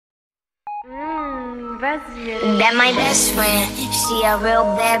That my best friend, she a real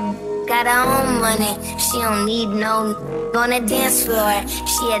bad, got her own money. She don't need no on the dance floor.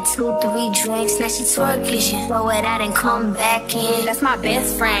 She had 2-3 drinks, now she twerking. She throw it out and come back in. That's my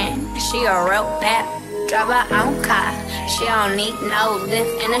best friend, she a real bad, drive her own car. She don't need no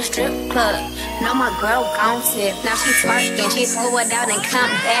lift in a strip club. No, my girl gon' tip. Now she twerking, she throw it out and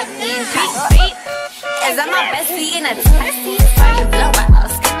come back in. Beep, as I'm my bestie in a taxi. Party blow her out,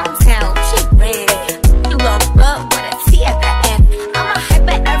 skin on town, she red. You look up with a T at the end. I'm a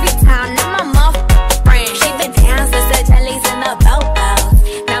hyper every time, now my motherfucking friend. She been down since the jellies and the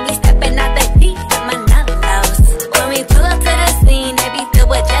bobos. Now we stepping out the deep in my nullos. When we pull up to the scene, they be filled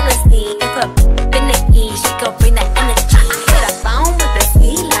with jealousy. If a in the E, she gon' bring the energy. Hit a phone with the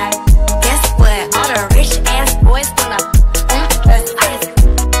C like, guess what? All the rich ass boys wanna dress ice.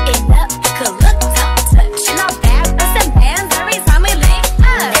 It up, could look, don't touch. And all bad, and bands every time we link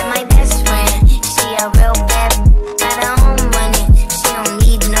up. That my best friend, she a real bad, got her own money. She don't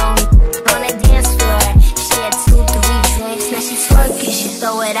need no on the dance floor. She had 2-3 drinks, now she twerking. She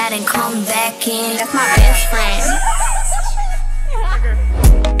throw it out and come back in. That's my best friend.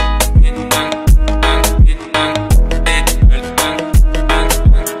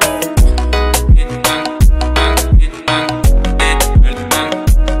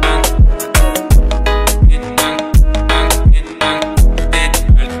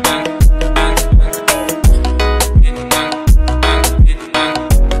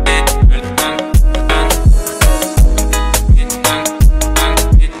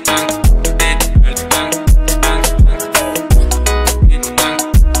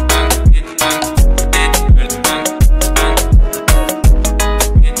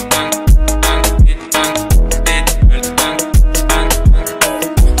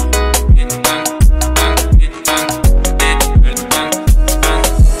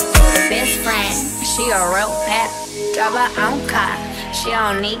 She a real bad, drive her own car. She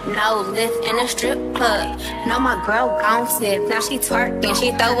don't need no lift in a strip club. No, my girl gon' tip. Now she twerking,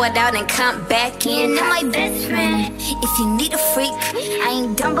 she throw it out and come back in. That my best friend, if you need a freak, I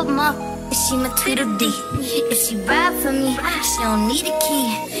ain't dumb but she my Tweedledee. If she ride for me, she don't need a key.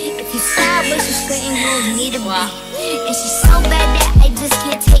 If you sideways, you straight and you need a beat. And she so bad that I just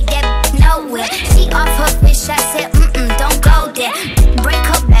can't take that nowhere. She off her fish, I said, don't go there.